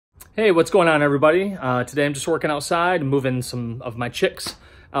Hey, what's going on, everybody? Today I'm just working outside, moving some of my chicks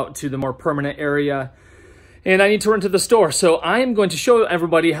out to the more permanent area, and I need to run to the store. So I am going to show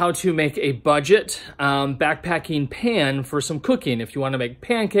everybody how to make a budget backpacking pan for some cooking. If you want to make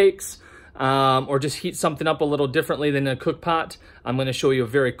pancakes or just heat something up a little differently than a cook pot, I'm going to show you a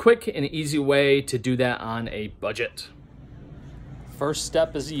very quick and easy way to do that on a budget. First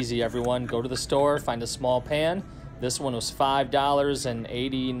step is easy, everyone. Go to the store, find a small pan. This one was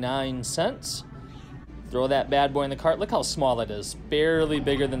 $5.89. Throw that bad boy in the cart. Look how small it is. Barely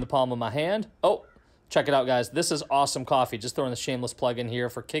bigger than the palm of my hand. Oh, check it out, guys. This is awesome coffee. Just throwing the shameless plug in here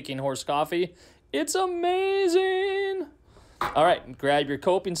for Kicking Horse Coffee. It's amazing. All right, grab your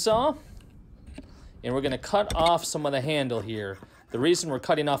coping saw. And we're going to cut off some of the handle here. The reason we're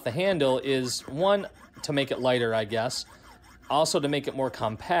cutting off the handle is, one, to make it lighter, I guess. Also to make it more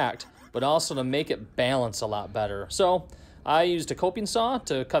compact, but also to make it balance a lot better. So I used a coping saw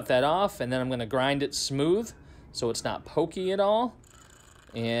to cut that off, and then I'm gonna grind it smooth so it's not pokey at all.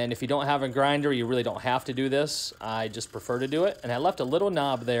 And if you don't have a grinder, you really don't have to do this. I just prefer to do it. And I left a little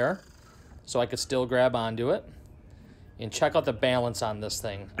knob there so I could still grab onto it. And check out the balance on this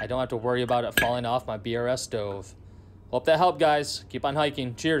thing. I don't have to worry about it falling off my BRS stove. Hope that helped, guys. Keep on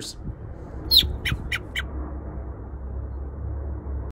hiking. Cheers.